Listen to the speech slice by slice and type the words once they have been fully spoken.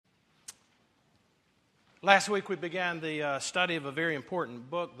Last week we began the study of a very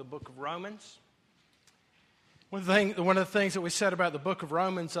important book, the book of Romans. One of the things that we said about the book of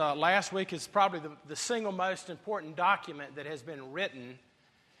Romans last week is probably the single most important document that has been written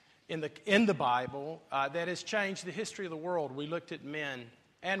in the Bible that has changed the history of the world. We looked at men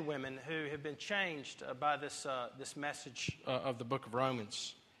and women who have been changed by this message of the book of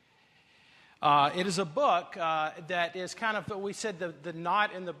Romans. It is a book that is kind of, we said, the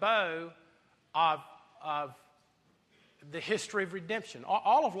knot in the bow of the history of redemption.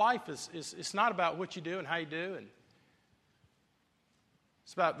 All of life is not about what you do and how you do, and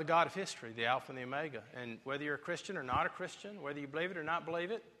it's about the God of history, the Alpha and the Omega. And whether you're a Christian or not a Christian, whether you believe it or not believe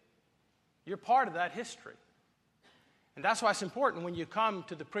it, you're part of that history. And that's why it's important when you come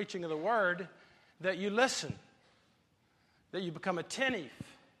to the preaching of the Word that you listen, that you become attentive.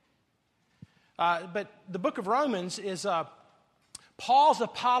 But the book of Romans is Paul's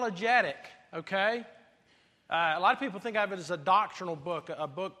apologetic, okay? A lot of people think of it as a doctrinal book, a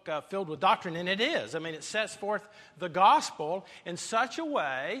book filled with doctrine, and it is. I mean, it sets forth the gospel in such a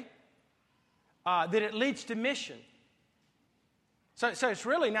way that it leads to mission. So it's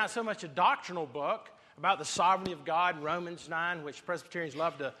really not so much a doctrinal book about the sovereignty of God in Romans 9, which Presbyterians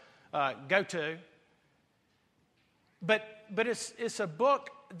love to go to. But it's a book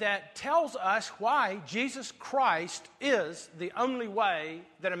that tells us why Jesus Christ is the only way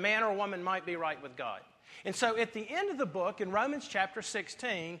that a man or a woman might be right with God. And so at the end of the book, in Romans chapter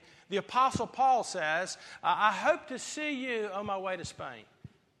 16, the Apostle Paul says, I hope to see you on my way to Spain.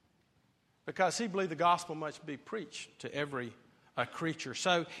 Because he believed the gospel must be preached to every creature.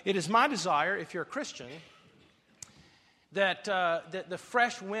 So it is my desire, if you're a Christian, that the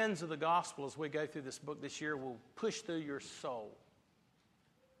fresh winds of the gospel as we go through this book this year will push through your soul.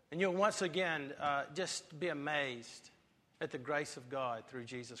 And you'll once again just be amazed at the grace of God through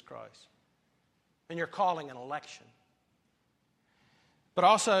Jesus Christ. And your calling and election. But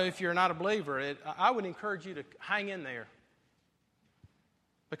also, if you're not a believer, I would encourage you to hang in there.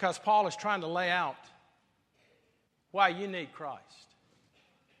 Because Paul is trying to lay out why you need Christ.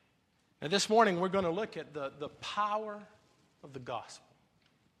 Now, this morning, we're going to look at the power of the gospel.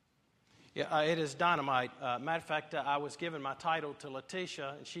 Yeah, it is dynamite. Matter of fact, I was giving my title to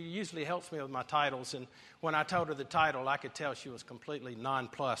Letitia, and she usually helps me with my titles. And when I told her the title, I could tell she was completely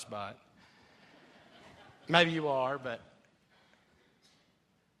nonplussed by it. Maybe you are, but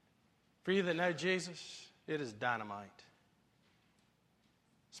for you that know Jesus, it is dynamite.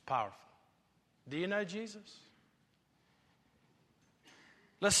 It's powerful. Do you know Jesus?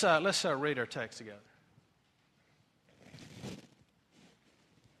 Let's read our text together.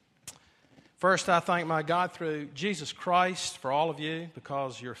 First, I thank my God through Jesus Christ for all of you,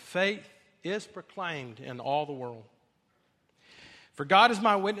 because your faith is proclaimed in all the world. For God is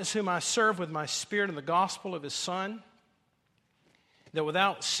my witness, whom I serve with my spirit in the gospel of his Son, that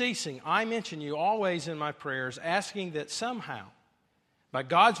without ceasing I mention you always in my prayers, asking that somehow, by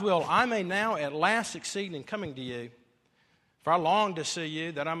God's will, I may now at last succeed in coming to you. For I long to see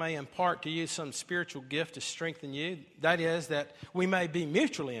you, that I may impart to you some spiritual gift to strengthen you. That is, that we may be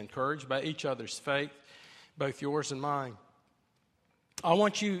mutually encouraged by each other's faith, both yours and mine. I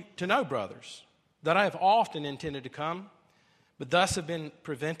want you to know, brothers, that I have often intended to come, but thus have been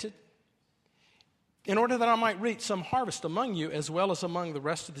prevented, in order that I might reap some harvest among you as well as among the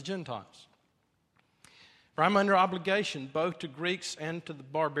rest of the Gentiles. For I'm under obligation both to Greeks and to the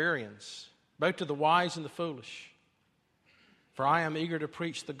barbarians, both to the wise and the foolish. For I am eager to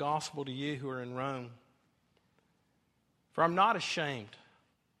preach the gospel to you who are in Rome. For I'm not ashamed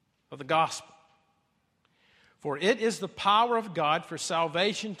of the gospel, for it is the power of God for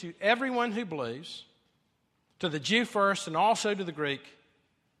salvation to everyone who believes, to the Jew first and also to the Greek.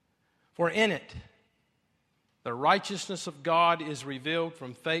 For in it the righteousness of God is revealed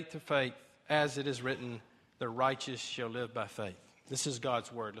from faith to faith, as it is written, the righteous shall live by faith. This is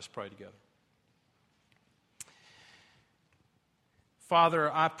God's word. Let's pray together.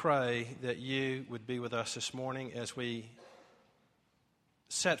 Father, I pray that you would be with us this morning as we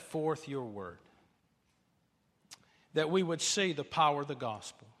set forth your word, that we would see the power of the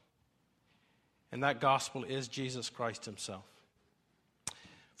gospel. And that gospel is Jesus Christ himself.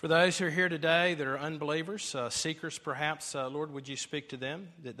 For those who are here today that are unbelievers, seekers perhaps, Lord, would you speak to them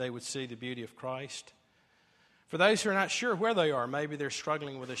that they would see the beauty of Christ? For those who are not sure where they are, maybe they're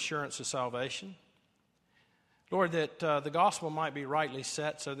struggling with assurance of salvation. Lord, that the gospel might be rightly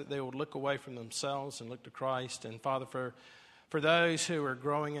set so that they would look away from themselves and look to Christ. And Father, for those who are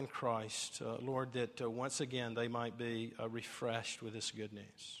growing in Christ, Lord, that once again they might be refreshed with this good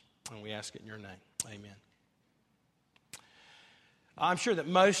news. And we ask it in your name. Amen. I'm sure that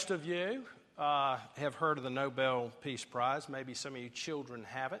most of you have heard of the Nobel Peace Prize. Maybe some of you children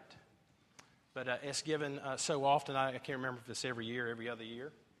haven't. But it's given so often, I can't remember if it's every year, every other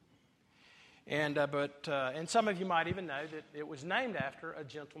year. And some of you might even know that it was named after a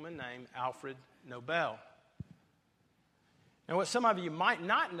gentleman named Alfred Nobel. And what some of you might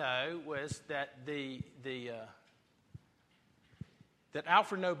not know was that that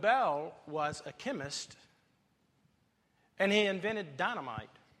Alfred Nobel was a chemist, and he invented dynamite.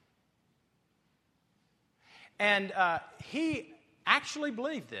 And he actually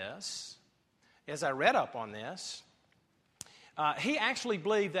believed this, as I read up on this. He actually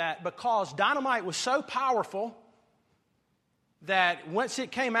believed that because dynamite was so powerful that once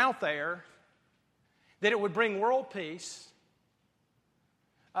it came out there, that it would bring world peace,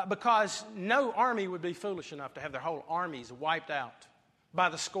 because no army would be foolish enough to have their whole armies wiped out by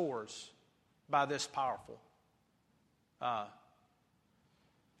the scores by this powerful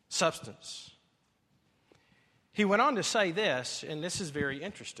substance. He went on to say this, and this is very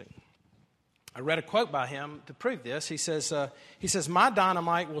interesting. I read a quote by him to prove this. He says, "My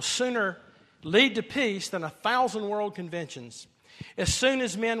dynamite will sooner lead to peace than 1,000 world conventions. As soon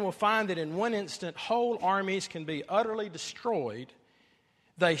as men will find that in one instant whole armies can be utterly destroyed,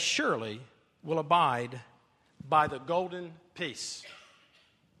 they surely will abide by the golden peace."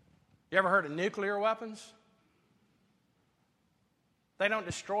 You ever heard of nuclear weapons? They don't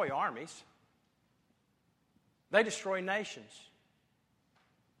destroy armies. They destroy nations.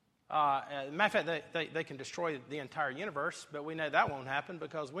 As a matter of fact, they can destroy the entire universe, but we know that won't happen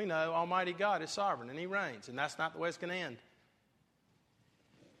because we know Almighty God is sovereign and He reigns, and that's not the way it's going to end.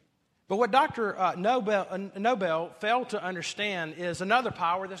 But what Dr. Nobel failed to understand is another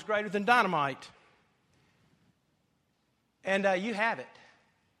power that's greater than dynamite. And you have it.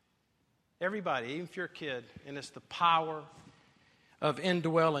 Everybody, even if you're a kid, and it's the power of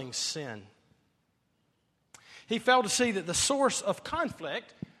indwelling sin. He failed to see that the source of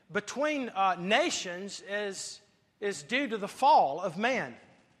conflict between nations is due to the fall of man.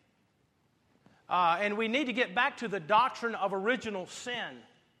 And we need to get back to the doctrine of original sin.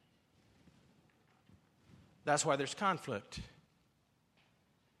 That's why there's conflict.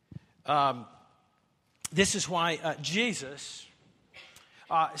 This is why Jesus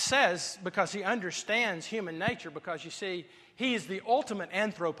says, because He understands human nature, because you see, He is the ultimate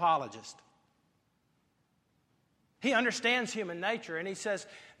anthropologist. He understands human nature, and He says,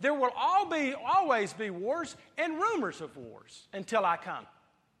 there will always be wars and rumors of wars until I come.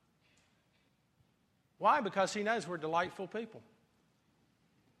 Why? Because He knows we're delightful people.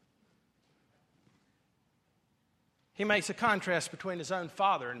 He makes a contrast between His own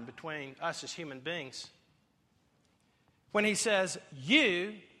Father and between us as human beings. When He says,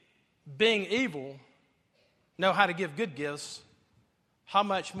 you, being evil, know how to give good gifts, how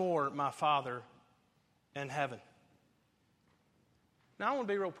much more my Father in heaven? Now, I want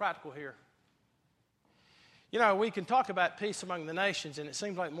to be real practical here. You know, we can talk about peace among the nations, and it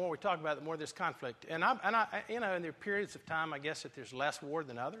seems like the more we talk about it, the more there's conflict. And I you know, and there are periods of time, I guess, that there's less war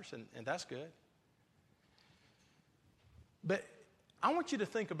than others, and that's good. But I want you to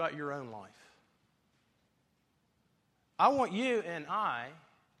think about your own life. I want you and I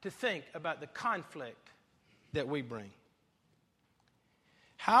to think about the conflict that we bring.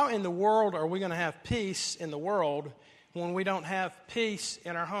 How in the world are we going to have peace in the world when we don't have peace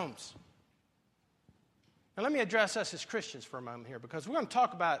in our homes? Now let me address us as Christians for a moment here, because we're going to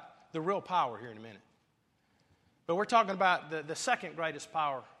talk about the real power here in a minute. But we're talking about the second greatest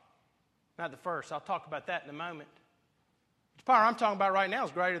power, not the first. I'll talk about that in a moment. The power I'm talking about right now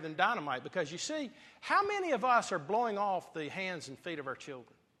is greater than dynamite, because you see, how many of us are blowing off the hands and feet of our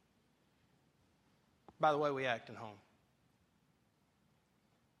children by the way we act in home?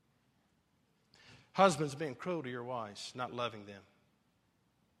 Husbands being cruel to your wives, not loving them.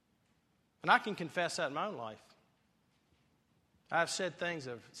 And I can confess that in my own life. I've said things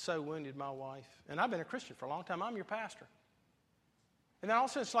that have so wounded my wife. And I've been a Christian for a long time. I'm your pastor. And then all of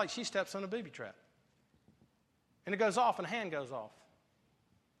a sudden it's like she steps on a booby trap. And it goes off and a hand goes off.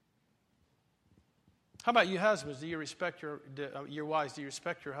 How about you husbands? Do you respect your wives? Do you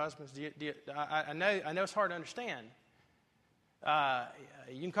respect your husbands? I know it's hard to understand.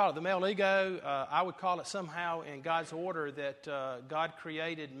 You can call it the male ego. I would call it somehow in God's order that God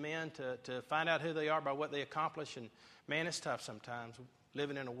created men to find out who they are by what they accomplish. And man, it's tough sometimes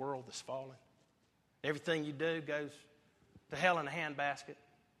living in a world that's fallen. Everything you do goes to hell in a handbasket.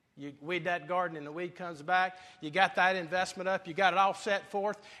 You weed that garden and the weed comes back. You got that investment up. You got it all set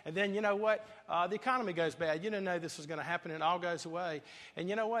forth. And then you know what? The economy goes bad. You didn't know this was going to happen and it all goes away. And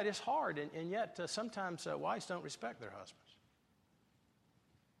you know what? It's hard. And yet sometimes wives don't respect their husbands.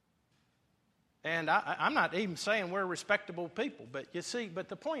 And I'm not even saying we're respectable people, but you see, but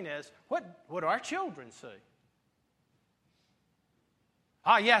the point is, what do our children see?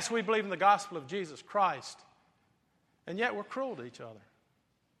 Yes, we believe in the gospel of Jesus Christ, and yet we're cruel to each other.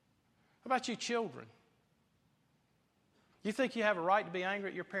 How about you children? You think you have a right to be angry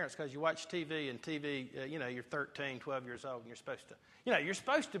at your parents because you watch TV and TV, you're 13, 12 years old, and you're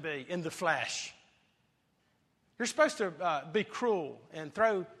supposed to be in the flesh. You're supposed to be cruel and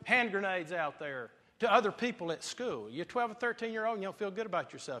throw hand grenades out there to other people at school. You're 12 or 13-year-old and you don't feel good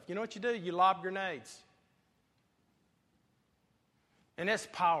about yourself. You know what you do? You lob grenades. And it's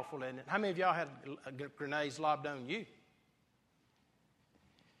powerful, isn't it? How many of y'all had grenades lobbed on you?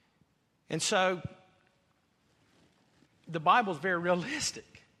 And so, the Bible is very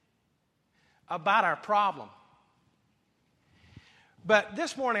realistic about our problem. But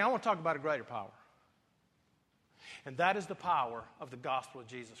this morning, I want to talk about a greater power. And that is the power of the gospel of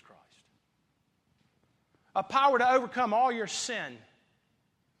Jesus Christ. A power to overcome all your sin.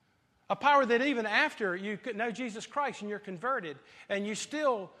 A power that even after you know Jesus Christ and you're converted and you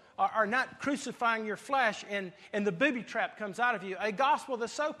still are not crucifying your flesh and the booby trap comes out of you. A gospel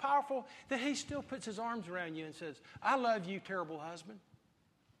that's so powerful that he still puts his arms around you and says, I love you, terrible husband.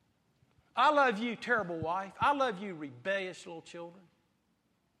 I love you, terrible wife. I love you, rebellious little children.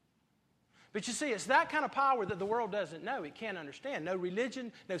 But you see, it's that kind of power that the world doesn't know. It can't understand. No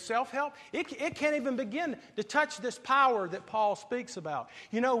religion, no self-help. It can't even begin to touch this power that Paul speaks about.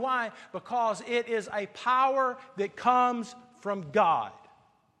 You know why? Because it is a power that comes from God.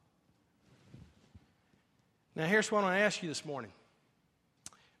 Now, here's what I want to ask you this morning.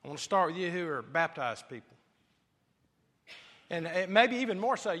 I want to start with you who are baptized people. And maybe even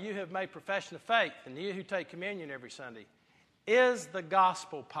more so, you have made profession of faith, and you who take communion every Sunday. Is the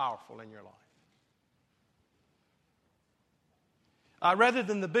gospel powerful in your life? Rather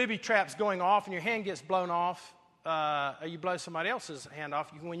than the booby traps going off and your hand gets blown off, or you blow somebody else's hand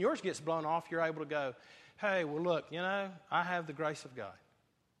off, when yours gets blown off, you're able to go, hey, well, look, I have the grace of God.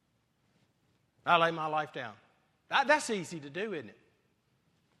 I lay my life down. That's easy to do, isn't it?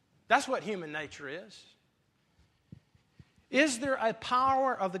 That's what human nature is. Is there a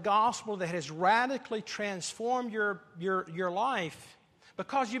power of the gospel that has radically transformed your life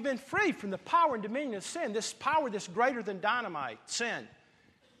because you've been freed from the power and dominion of sin, this power that's greater than dynamite, sin,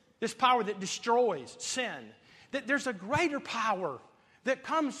 this power that destroys sin? That there's a greater power that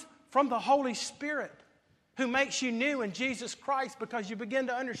comes from the Holy Spirit who makes you new in Jesus Christ because you begin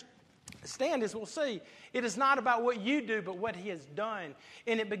to understand, as we'll see, it is not about what you do but what he has done.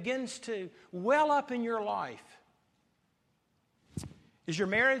 And it begins to well up in your life. Is your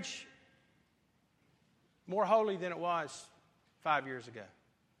marriage more holy than it was 5 years ago?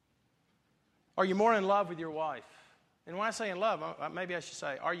 Are you more in love with your wife? And when I say in love, maybe I should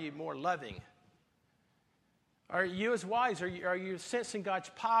say, are you more loving? Are you as wise? Are you sensing God's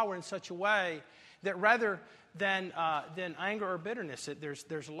power in such a way that rather than anger or bitterness,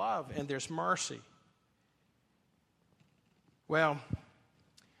 there's love and there's mercy? Well,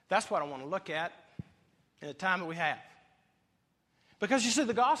 that's what I want to look at in the time that we have. Because you see,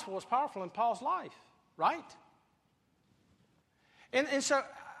 the gospel was powerful in Paul's life, right? And so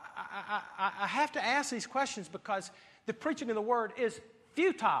I have to ask these questions because the preaching of the word is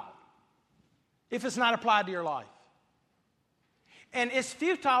futile if it's not applied to your life. And it's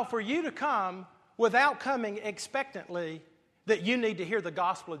futile for you to come without coming expectantly that you need to hear the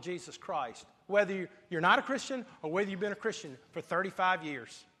gospel of Jesus Christ, whether you're not a Christian or whether you've been a Christian for 35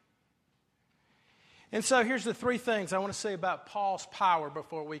 years. And so here's the three things I want to say about Paul's power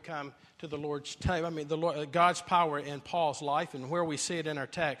before we come to the Lord's table. God's power in Paul's life and where we see it in our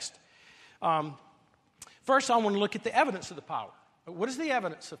text. First, I want to look at the evidence of the power. What is the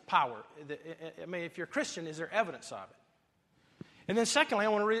evidence of power? If you're a Christian, is there evidence of it? And then secondly, I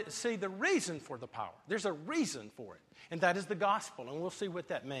want to see the reason for the power. There's a reason for it, and that is the gospel, and we'll see what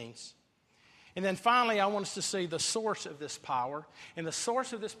that means. And then finally, I want us to see the source of this power. And the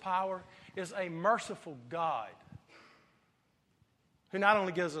source of this power is a merciful God who not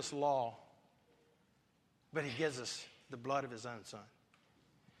only gives us law, but he gives us the blood of his own son.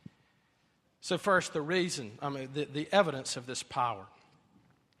 So first, the evidence of this power.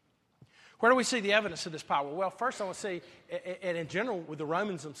 Where do we see the evidence of this power? Well, first I want to see it in general with the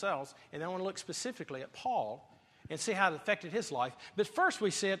Romans themselves, and then I want to look specifically at Paul and see how it affected his life. But first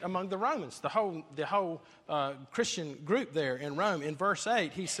we see it among the Romans, the whole Christian group there in Rome. In verse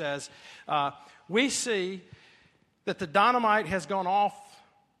 8, he says, we see that the dynamite has gone off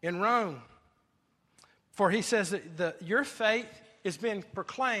in Rome. For he says that your faith is being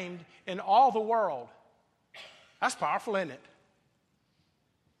proclaimed in all the world. That's powerful, isn't it?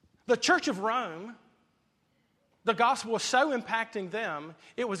 The Church of Rome, the gospel was so impacting them,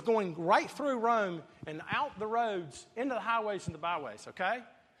 it was going right through Rome and out the roads, into the highways and the byways, okay?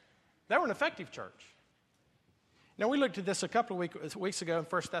 They were an effective church. Now, we looked at this a couple of weeks ago in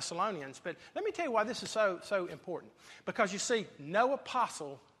 1 Thessalonians, but let me tell you why this is so important. Because you see, no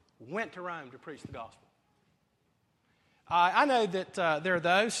apostle went to Rome to preach the gospel. I know that there are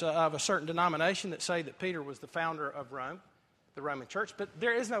those of a certain denomination that say that Peter was the founder of Rome, the Roman church, but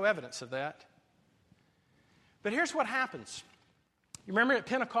there is no evidence of that. But here's what happens. You remember at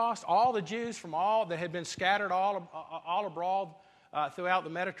Pentecost, all the Jews from all that had been scattered all abroad throughout the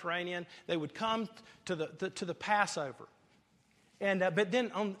Mediterranean, they would come to the Passover. But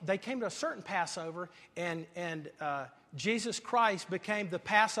then they came to a certain Passover, and Jesus Christ became the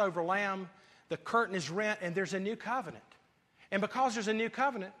Passover lamb. The curtain is rent, and there's a new covenant. And because there's a new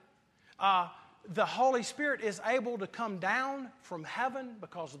covenant, the Holy Spirit is able to come down from heaven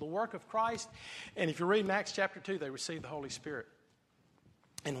because of the work of Christ. And if you read in Acts chapter 2, they received the Holy Spirit.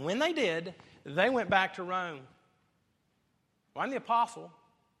 And when they did, they went back to Rome. It wasn't the apostle.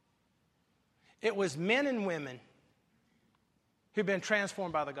 It was men and women who'd been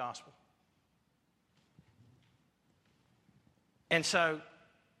transformed by the gospel. And so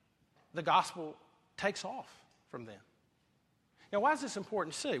the gospel takes off from them. Now, why is this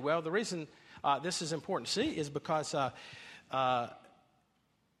important to see? Well, the reason this is important to see is because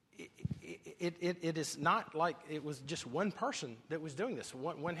it is not like it was just one person that was doing this,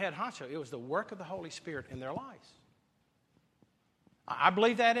 one head honcho. It was the work of the Holy Spirit in their lives. I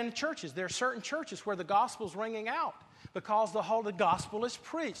believe that in churches. There are certain churches where the gospel is ringing out because the gospel is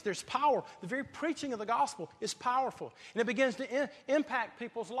preached. There's power. The very preaching of the gospel is powerful. And it begins to impact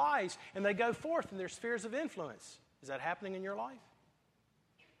people's lives, and they go forth in their spheres of influence. Is that happening in your life?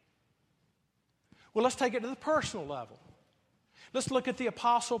 Well, let's take it to the personal level. Let's look at the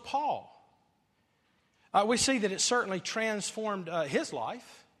Apostle Paul. We see that it certainly transformed his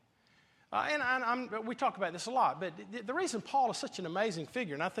life. We talk about this a lot, but the reason Paul is such an amazing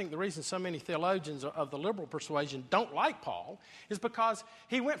figure, and I think the reason so many theologians of the liberal persuasion don't like Paul, is because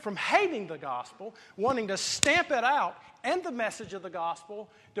he went from hating the gospel, wanting to stamp it out, and the message of the gospel,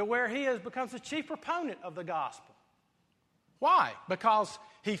 to where he becomes the chief proponent of the gospel. Why? Because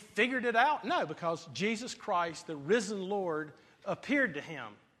he figured it out? No, because Jesus Christ, the risen Lord, appeared to him.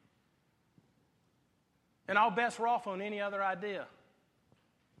 And all bets were off on any other idea.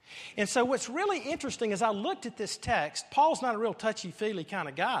 And so what's really interesting is I looked at this text. Paul's not a real touchy-feely kind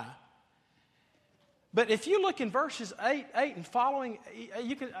of guy. But if you look in verses 8 and following,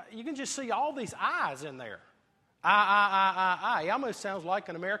 you can just see all these I's in there. I. He almost sounds like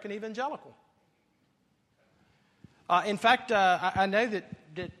an American evangelical. In fact, I know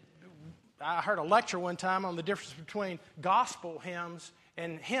that I heard a lecture one time on the difference between gospel hymns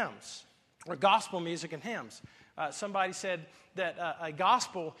and hymns, or gospel music and hymns. Somebody said that a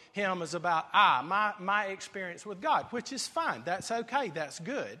gospel hymn is about my experience with God, which is fine. That's okay. That's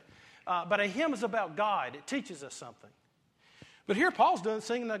good. But a hymn is about God. It teaches us something. But here Paul's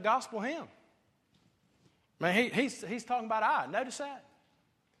singing a gospel hymn. Man, he's talking about I. Notice that.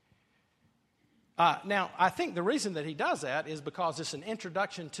 Now, I think the reason that he does that is because it's an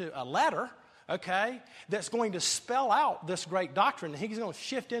introduction to a letter, okay, that's going to spell out this great doctrine. He's going to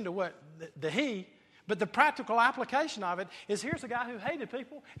shift into what but the practical application of it is here's a guy who hated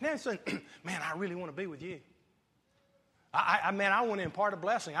people. Now he's saying, man, I really want to be with you. I want to impart a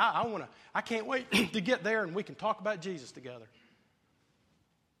blessing. I can't wait to get there and we can talk about Jesus together.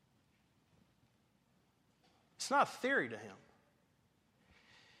 It's not a theory to him.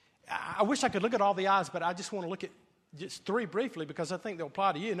 I wish I could look at all the I's, but I just want to look at just three briefly because I think they'll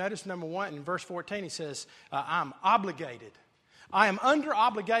apply to you. Notice number 1, in verse 14, he says, I'm obligated. I am under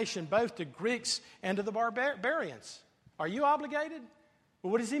obligation both to Greeks and to the barbarians. Are you obligated?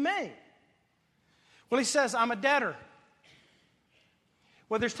 Well, what does he mean? Well, he says, I'm a debtor.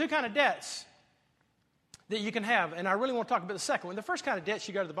 Well, there's two kinds of debts that you can have, and I really want to talk about the second one. The first kind of debts,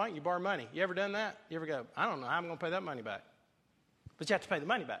 you go to the bank, you borrow money. You ever done that? You ever go, I don't know how I'm going to pay that money back. But you have to pay the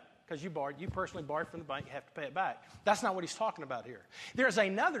money back because you personally borrowed from the bank, you have to pay it back. That's not what he's talking about here. There's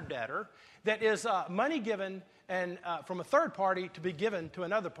another debtor that is money given and from a third party to be given to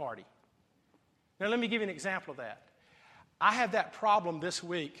another party. Now, let me give you an example of that. I had that problem this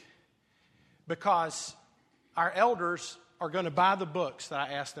week because our elders are going to buy the books that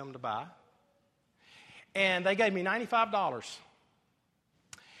I asked them to buy. And they gave me $95.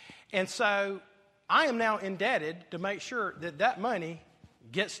 And so I am now indebted to make sure that money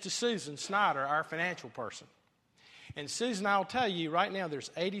gets to Susan Snyder, our financial person. And Susan, I'll tell you right now, there's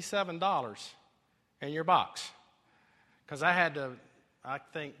 $87 in your box. Because I had to I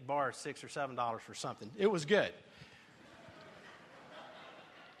think, borrowed $6 or $7 for something. It was good.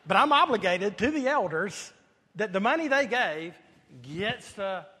 But I'm obligated to the elders that the money they gave gets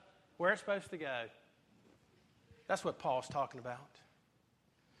to where it's supposed to go. That's what Paul's talking about.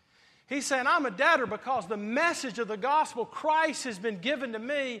 He's saying, I'm a debtor because the message of the gospel, Christ has been given to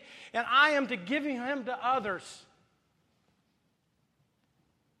me, and I am to give him to others.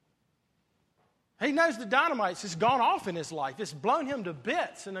 He knows the dynamite has gone off in his life. It's blown him to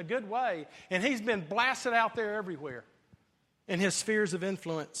bits in a good way, and he's been blasted out there everywhere in his spheres of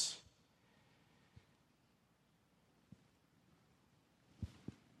influence.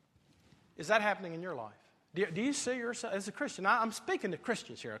 Is that happening in your life? Do you see yourself as a Christian? I'm speaking to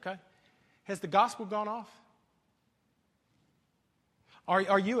Christians here, okay? Has the gospel gone off?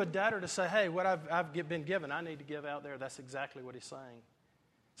 Are you a debtor to say, hey, what I've been given, I need to give out there? That's exactly what he's saying.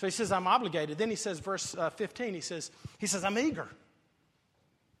 So he says, I'm obligated. Then he says, verse 15, he says, I'm eager.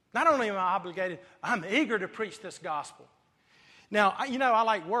 Not only am I obligated, I'm eager to preach this gospel. Now, I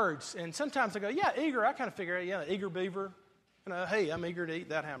like words, and sometimes I go, yeah, eager. I kind of figure, yeah, eager beaver. Hey, I'm eager to eat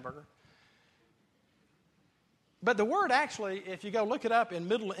that hamburger. But the word actually, if you go look it up in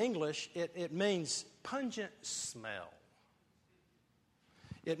Middle English, it means pungent smell.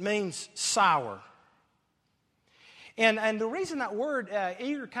 It means sour. And the reason that word,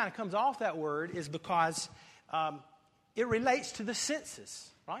 eager, kind of comes off that word is because it relates to the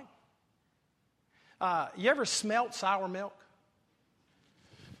senses, right? You ever smelt sour milk?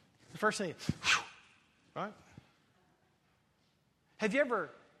 The first thing, right? Have you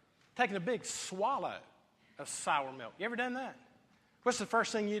ever taken a big swallow of sour milk? You ever done that? What's the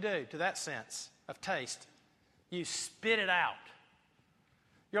first thing you do to that sense of taste? You spit it out.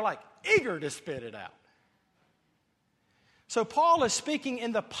 You're like eager to spit it out. So Paul is speaking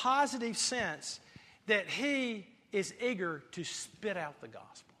in the positive sense that he is eager to spit out the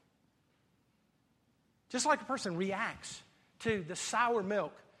gospel. Just like a person reacts to the sour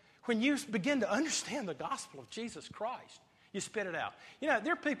milk, when you begin to understand the gospel of Jesus Christ, you spit it out.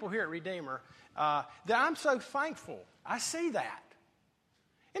 There are people here at Redeemer that I'm so thankful. I see that.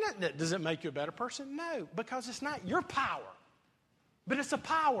 And does it make you a better person? No, because it's not your power, but it's a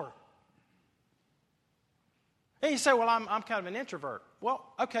power. And you say, well, I'm kind of an introvert. Well,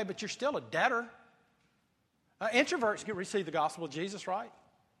 okay, but you're still a debtor. Introverts receive the gospel of Jesus, right?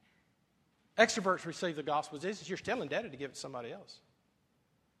 Extroverts receive the gospel of Jesus. You're still indebted to give it to somebody else.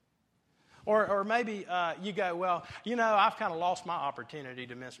 Or maybe you go, well, I've kind of lost my opportunity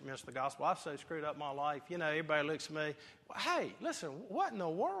to miss the gospel. I've so screwed up my life. Everybody looks at me. Well, hey, listen, what in the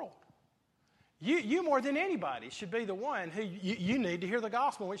world? You more than anybody should be the one who you need to hear the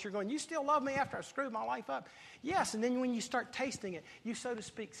gospel, in which you're going, you still love me after I screwed my life up? Yes, and then when you start tasting it, you, so to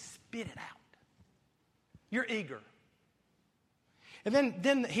speak, spit it out. You're eager. And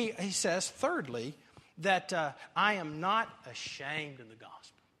then he says, thirdly, that I am not ashamed in the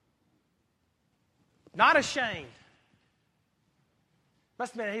gospel. Not ashamed.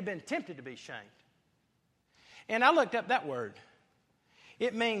 Must have been he'd been tempted to be shamed. And I looked up that word.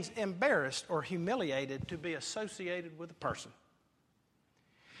 It means embarrassed or humiliated to be associated with a person.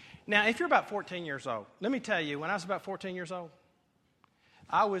 Now, if you're about 14 years old, let me tell you, when I was about 14 years old,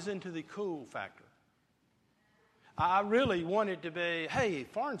 I was into the cool factor. I really wanted to be, hey,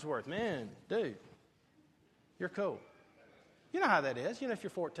 Farnsworth, man, dude, you're cool. You know how that is. If you're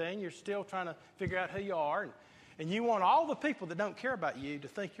 14, you're still trying to figure out who you are, and you want all the people that don't care about you to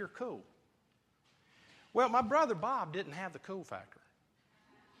think you're cool. Well, my brother Bob didn't have the cool factor.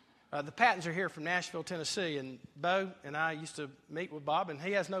 The Pattons are here from Nashville, Tennessee, and Bo and I used to meet with Bob, and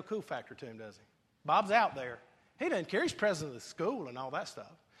he has no cool factor to him, does he? Bob's out there. He doesn't care. He's president of the school and all that stuff.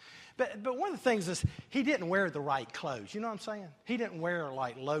 But one of the things is he didn't wear the right clothes. You know what I'm saying? He didn't wear,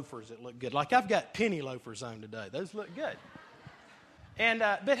 like, loafers that look good. Like, I've got penny loafers on today. Those look good. And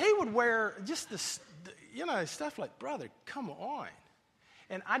but he would wear just stuff like, brother, come on.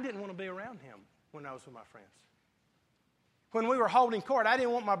 And I didn't want to be around him when I was with my friends. When we were holding court, I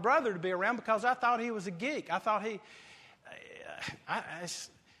didn't want my brother to be around because I thought he was a geek. I thought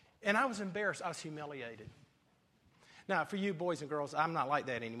and I was embarrassed. I was humiliated. Now, for you boys and girls, I'm not like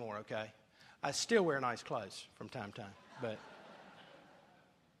that anymore, okay? I still wear nice clothes from time to time.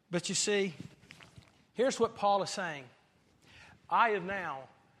 But you see, here's what Paul is saying. I have now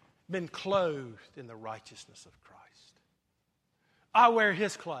been clothed in the righteousness of Christ. I wear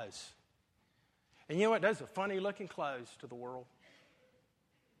his clothes. And you know what? Those are funny-looking clothes to the world.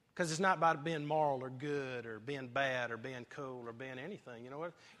 Because it's not about being moral or good or being bad or being cool or being anything. You know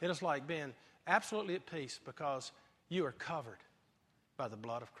what? It is like being absolutely at peace because you are covered by the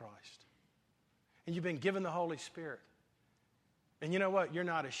blood of Christ. And you've been given the Holy Spirit. And you know what? You're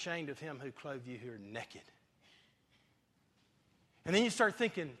not ashamed of him who clothed you who are naked. And then you start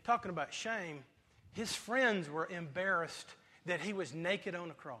talking about shame, his friends were embarrassed that he was naked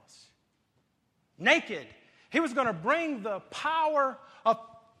on a cross. Naked. He was going to bring the power of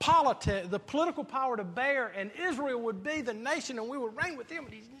politics, the political power to bear, and Israel would be the nation, and we would reign with him,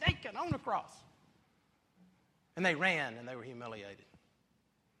 and he's naked on the cross. And they ran, and they were humiliated.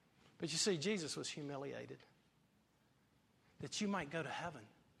 But you see, Jesus was humiliated that you might go to heaven,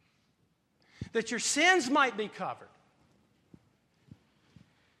 that your sins might be covered.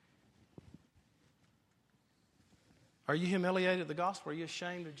 Are you humiliated at the gospel? Are you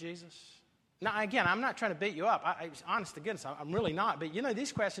ashamed of Jesus? Now, again, I'm not trying to beat you up. Honest to goodness, I'm really not. But, you know,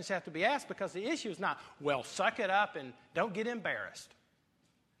 these questions have to be asked because the issue is not, well, suck it up and don't get embarrassed.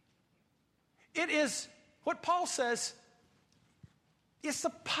 It is what Paul says, it's the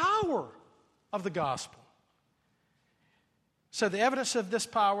power of the gospel. So the evidence of this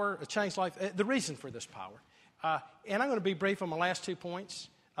power, a changed life, the reason for this power. And I'm going to be brief on my last 2 points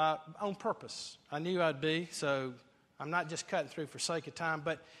on purpose. I knew I'd be, so I'm not just cutting through for sake of time.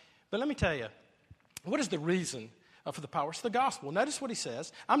 But let me tell you, what is the reason for the power? It's the gospel. Notice what he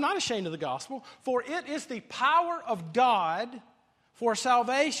says. I'm not ashamed of the gospel, for it is the power of God for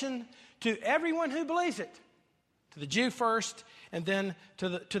salvation to everyone who believes it. To the Jew first, and then to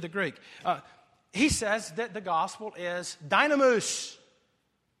the Greek. He says that the gospel is dynamus.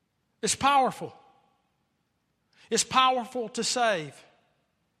 It's powerful. It's powerful to save.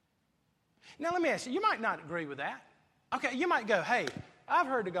 Now let me ask you, you might not agree with that. Okay, you might go, hey, I've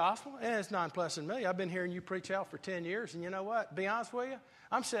heard the gospel, and it's nonplussing me. I've been hearing you preach out for 10 years, and you know what? Be honest with you,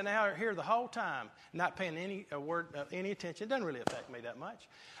 I'm sitting out here the whole time, not paying any attention. It doesn't really affect me that much.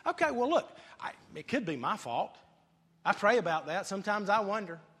 Okay, well, look, it could be my fault. I pray about that. Sometimes I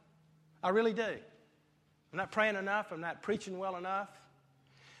wonder. I really do. I'm not praying enough. I'm not preaching well enough.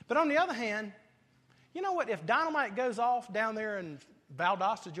 But on the other hand, you know what? If dynamite goes off down there in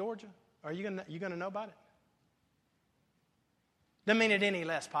Valdosta, Georgia, are you gonna know about it? Doesn't mean it any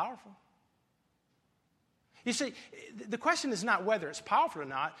less powerful. You see, the question is not whether it's powerful or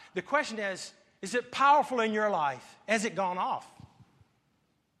not. The question is it powerful in your life? Has it gone off?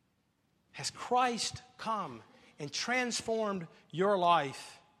 Has Christ come and transformed your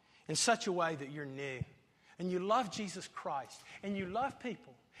life in such a way that you're new, and you love Jesus Christ, and you love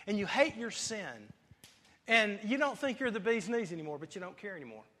people, and you hate your sin, and you don't think you're the bee's knees anymore, but you don't care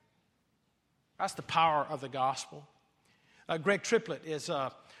anymore? That's the power of the gospel. Greg Triplett is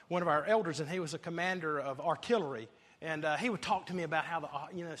one of our elders, and he was a commander of artillery. And he would talk to me about how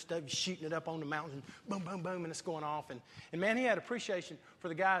the stuff shooting it up on the mountain, boom, boom, boom, and it's going off. And man, he had appreciation for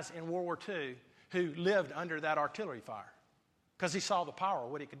the guys in World War II who lived under that artillery fire because he saw the power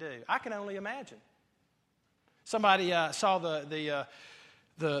of what it could do. I can only imagine. Somebody saw the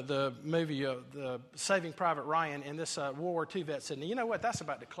movie The Saving Private Ryan, and this World War II vet said, you know what, that's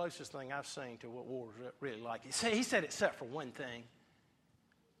about the closest thing I've seen to what war was really like. He said except for one thing,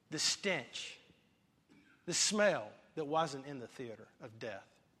 the stench, the smell that wasn't in the theater of death.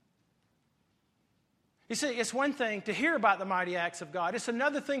 You see, it's one thing to hear about the mighty acts of God. It's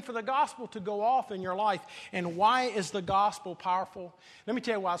another thing for the gospel to go off in your life. And why is the gospel powerful? Let me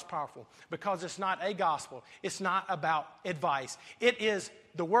tell you why it's powerful. Because it's not a gospel. It's not about advice. It is,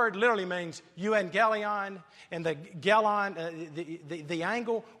 the word literally means euangelion. And the gelion, the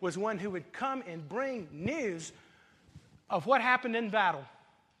angle was one who would come and bring news of what happened in battle.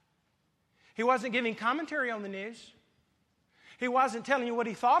 He wasn't giving commentary on the news. He wasn't telling you what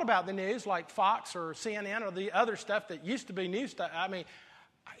he thought about the news, like Fox or CNN or the other stuff that used to be news stuff. I mean,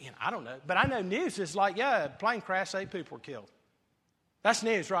 I don't know. But I know news is like, yeah, plane crash, 8 people were killed. That's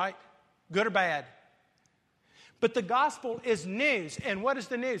news, right? Good or bad. But the gospel is news. And what is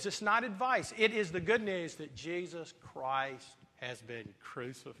the news? It's not advice. It is the good news that Jesus Christ has been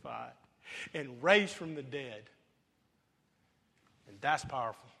crucified and raised from the dead. And that's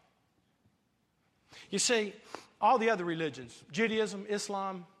powerful. You see, all the other religions, Judaism,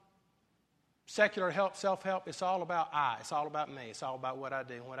 Islam, secular help, self-help, it's all about I. It's all about me. It's all about what I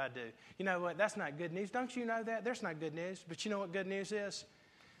do and what I do. You know what? That's not good news. Don't you know that? There's not good news. But you know what good news is?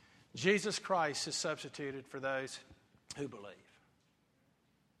 Jesus Christ is substituted for those who believe.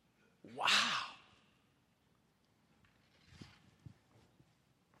 Wow.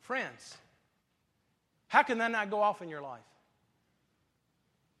 Friends, how can that not go off in your life?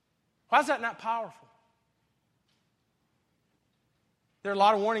 Why is that not powerful? There are a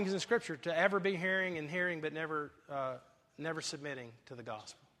lot of warnings in Scripture to ever be hearing and hearing but never submitting to the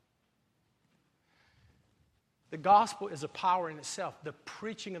gospel. The gospel is a power in itself. The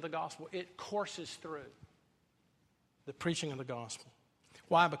preaching of the gospel, it courses through. the preaching of the gospel.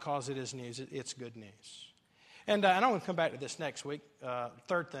 Why? Because it is news. It's good news. And I'm going to come back to this next week.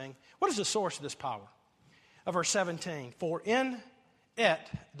 Third thing, what is the source of this power? Verse 17, for in it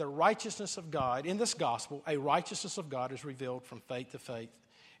the righteousness of God, in this gospel, a righteousness of God is revealed from faith to faith.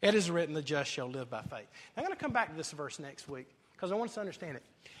 It is written, the just shall live by faith. I'm going to come back to this verse next week because I want us to understand it.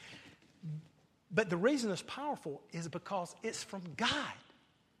 But the reason it's powerful is because it's from God.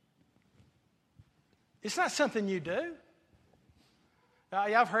 It's not something you do.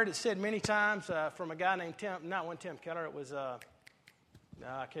 I've heard it said many times from a guy named Tim Keller. It was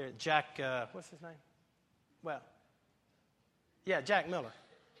Jack, what's his name? Jack Miller.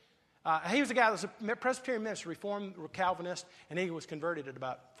 He was a guy that was a Presbyterian minister, Reformed Calvinist, and he was converted at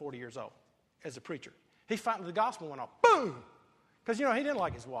about 40 years old as a preacher. He finally, the gospel went off, boom! Because, he didn't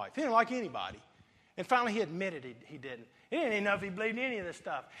like his wife. He didn't like anybody. And finally he admitted he didn't. He didn't even know if he believed in any of this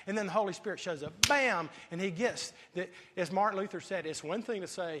stuff. And then the Holy Spirit shows up, bam! And he gets, that, as Martin Luther said, it's one thing to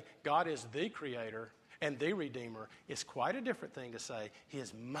say God is the creator and the redeemer. It's quite a different thing to say he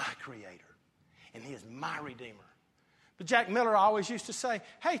is my creator and he is my redeemer. But Jack Miller always used to say,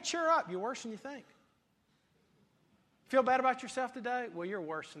 hey, cheer up, you're worse than you think. Feel bad about yourself today? Well, you're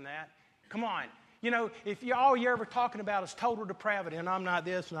worse than that. Come on. If all you're ever talking about is total depravity, and I'm not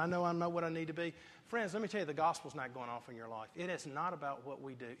this, and I know I'm not what I need to be. Friends, let me tell you, the gospel's not going off in your life. It is not about what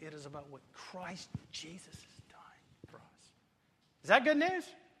we do. It is about what Christ Jesus has done for us. Is that good news?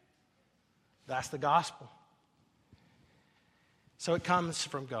 That's the gospel. So it comes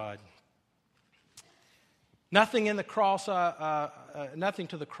from God. Nothing in the cross, nothing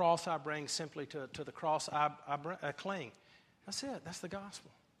to the cross I bring, simply to the cross I cling. That's it. That's the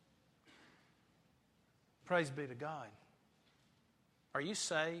gospel. Praise be to God. Are you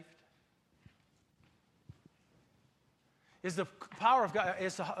saved? Is the power of God,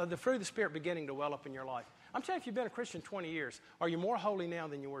 is the fruit of the Spirit beginning to well up in your life? I'm telling you, if you've been a Christian 20 years, are you more holy now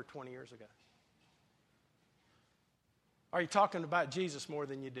than you were 20 years ago? Are you talking about Jesus more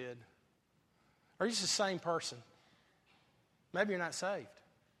than you did? Are you just the same person? Maybe you're not saved.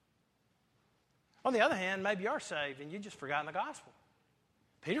 On the other hand, maybe you are saved and you've just forgotten the gospel.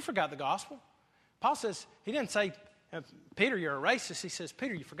 Peter forgot the gospel. Paul says, he didn't say, Peter, you're a racist. He says,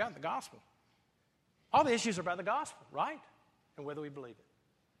 Peter, you've forgotten the gospel. All the issues are about the gospel, right? And whether we believe it.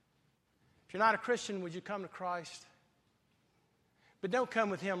 If you're not a Christian, would you come to Christ? But don't come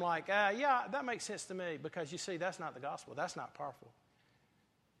with him like, yeah, that makes sense to me. Because you see, that's not the gospel. That's not powerful.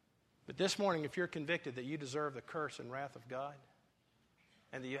 But this morning, if you're convicted that you deserve the curse and wrath of God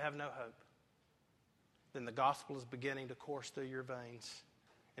and that you have no hope, then the gospel is beginning to course through your veins.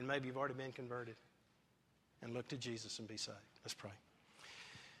 And maybe you've already been converted. And look to Jesus and be saved. Let's pray.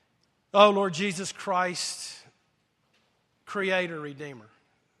 Oh, Lord Jesus Christ, Creator, Redeemer,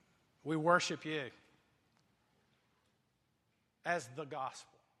 we worship you as the gospel.